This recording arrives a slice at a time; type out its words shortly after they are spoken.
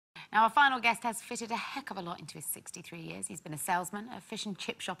Now, our final guest has fitted a heck of a lot into his 63 years. He's been a salesman, a fish and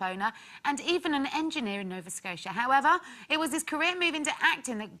chip shop owner, and even an engineer in Nova Scotia. However, it was his career move into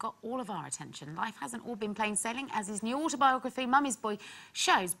acting that got all of our attention. Life hasn't all been plain sailing, as his new autobiography, Mummy's Boy,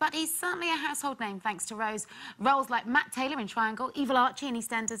 shows. But he's certainly a household name thanks to roles like Matt Taylor in Triangle, Evil Archie in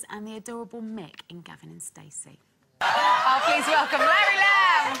EastEnders, and the adorable Mick in Gavin and Stacey. Oh, please welcome Larry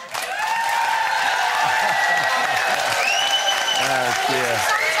Lamb. Oh dear.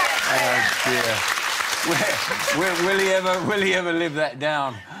 Oh dear. Will he ever live that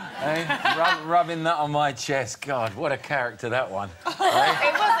down? Eh? Rubbing that on my chest. God, what a character that one.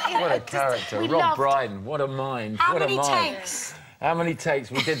 Eh? What a character. Rob Brydon, what a mind. How what many a mind. takes? How many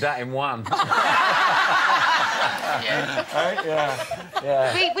takes? We did that in one.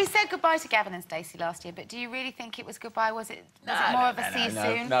 Yeah. We said goodbye to Gavin and Stacey last year, but do you really think it was goodbye? Was it more of a see you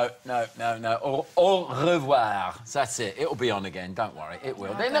soon? No. Au revoir. That's it. It'll be on again. Don't worry. It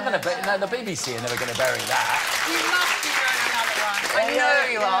will. They're never going to. No, the BBC are never going to bury that. You must be doing another one. I know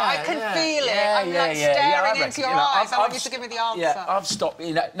you are. I can feel it. I'm like staring into your eyes. I want you to give me the answer. Yeah, I've stopped.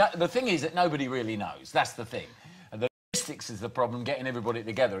 You know, the thing is that nobody really knows. That's the thing. Logistics is the problem, getting everybody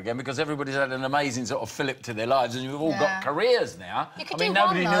together again, because everybody's had an amazing sort of fillip to their lives, and you've all got careers now. I mean,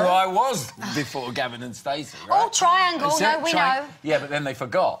 nobody knew who I was before Gavin and Stacey, right? Oh, Triangle, no, we know. Yeah, but then they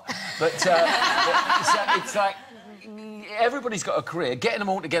forgot. But it's like everybody's got a career. Getting them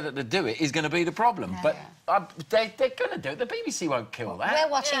all together to do it is going to be the problem. But they're going to do it. The BBC won't kill that.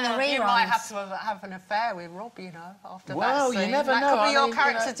 We're watching the reruns. You might have to have an affair with Rob, you know, after that scene. You never know. That could be your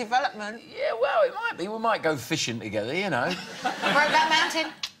character development. Yeah, well, it might be. We might go fishing together, you know. Brokeback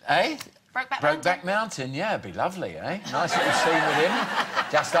Mountain. Eh? Brokeback Mountain, yeah, it'd be lovely, eh? Nice little scene with him.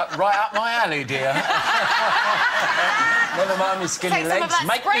 Just right up my alley, dear. Never mind my skinny legs.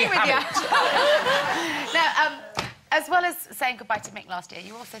 Make me have it. Now, as well as saying goodbye to Mick last year,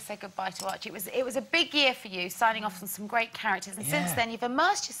 you also said goodbye to Archie. It was a big year for you, signing off on some great characters, and since then you've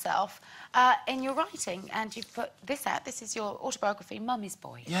immersed yourself in your writing, and you've put this out. This is your autobiography, Mummy's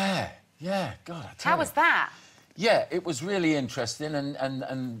Boy. Yeah. God, I tell you. How was that? Yeah, it was really interesting,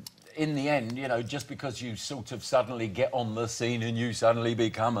 and in the end, you know, just because you sort of suddenly get on the scene and you suddenly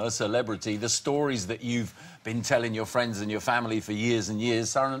become a celebrity, the stories that you've been telling your friends and your family for years and years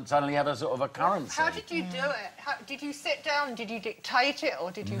suddenly have a sort of a currency. How did you do it? Did you sit down, did you dictate it,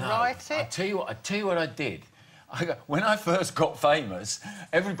 or did you write it? I tell you what I did. When I first got famous,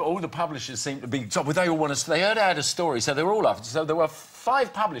 all the publishers seemed to be... They all want to... They heard I had a story, so they were all after... So there were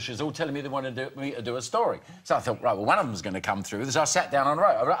 5 publishers all telling me they wanted me to do a story. So I thought, right, well, one of them's going to come through. So I sat down and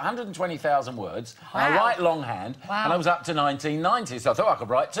wrote. I wrote 120,000 words. Wow. And I write longhand. Wow. And I was up to 1990, so I thought I could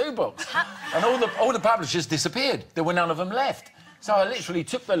write 2 books. And all the publishers disappeared. There were none of them left. So I literally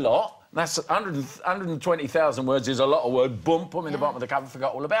took the lot. That's 120,000 words is a lot of words. Boom, put them in the bottom of the cover,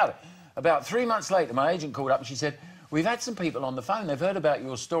 forgot all about it. About 3 months later, my agent called up and she said, we've had some people on the phone, they've heard about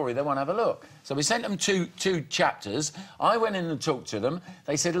your story, they want to have a look. So we sent them two chapters. I went in and talked to them.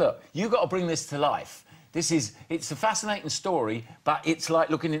 They said, look, you've got to bring this to life. It's a fascinating story, but it's like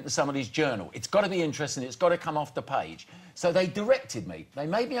looking into somebody's journal. It's got to be interesting, it's got to come off the page. So they directed me. They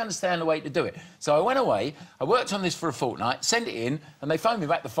made me understand the way to do it. So I went away, I worked on this for a fortnight, sent it in, and they phoned me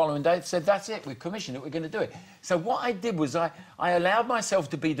back the following day and said, that's it, we've commissioned it, we're going to do it. So what I did was I allowed myself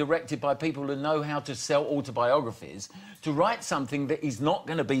to be directed by people who know how to sell autobiographies to write something that is not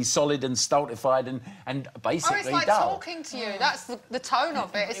going to be solid and stultified and basically it's like dull. talking to you. That's the tone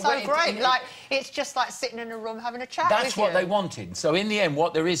of it. It's so great. Like, it's just like sitting in a room having a chat with you. That's what they wanted. So in the end,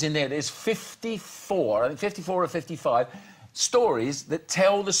 what there is in there's 54, I think 54 or 55, stories that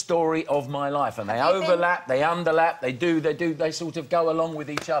tell the story of my life, and they overlap, they underlap, they sort of go along with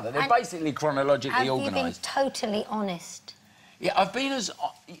each other. They're basically chronologically organised. Have you been totally honest? Yeah,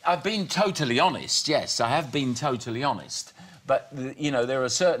 I've been totally honest. Yes, I have been totally honest. But you know, there are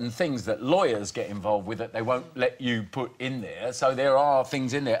certain things that lawyers get involved with that they won't let you put in there. So there are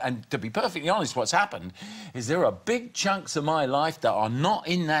things in there. And to be perfectly honest, what's happened is there are big chunks of my life that are not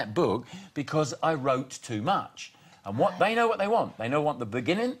in that book because I wrote too much. And they know what they want. They know what the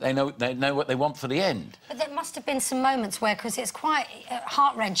beginning, they know what they want for the end. But there must have been some moments where, because it's quite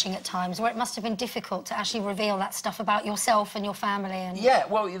heart-wrenching at times, where it must have been difficult to actually reveal that stuff about yourself and your family. And... Yeah,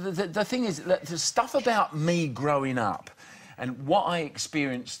 well, the thing is, the stuff about me growing up and what I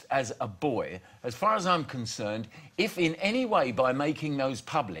experienced as a boy, as far as I'm concerned, if in any way by making those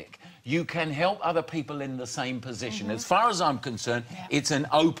public, you can help other people in the same position. As far as I'm concerned, it's an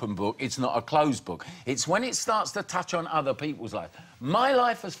open book, it's not a closed book. It's when it starts to touch on other people's life. My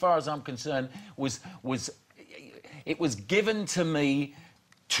life, as far as I'm concerned, was given to me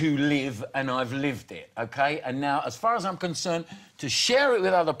to live, and I've lived it, OK? And now, as far as I'm concerned, to share it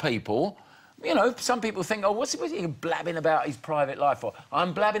with other people, you know, some people think, oh, what's he blabbing about his private life for?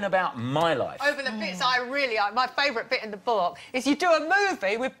 I'm blabbing about my life. Over the bits I really like, my favourite bit in the book is you do a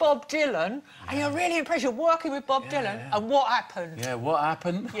movie with Bob Dylan and you're really impressed. You're working with Bob Dylan, and what happened? Yeah, what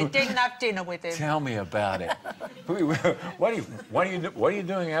happened? You didn't have dinner with him. Tell me about it. What are you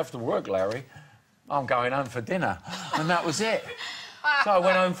doing after work, Larry? I'm going home for dinner. And that was it. So I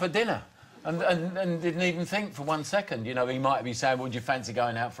went home for dinner. And didn't even think for 1 second. You know, he might be saying, would you fancy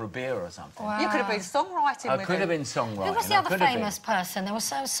going out for a beer or something? Wow. You could have been songwriting with him. I could have been songwriting. Who was the other famous person? There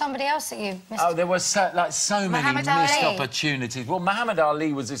was somebody else that you missed. Oh, there was so many Muhammad missed Ali. opportunities. Well, Muhammad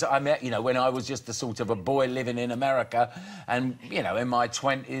Ali was this... I met, you know, when I was just a sort of a boy living in America and, you know, in my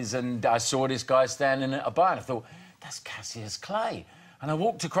 20s, and I saw this guy standing at a bar and I thought, that's Cassius Clay. And I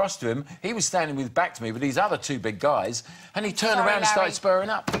walked across to him. He was standing with back to me with these other two big guys, and he turned around and started spurring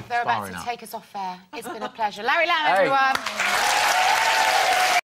up. They're about to take us off air. It's been a pleasure. Larry Lamb, everyone.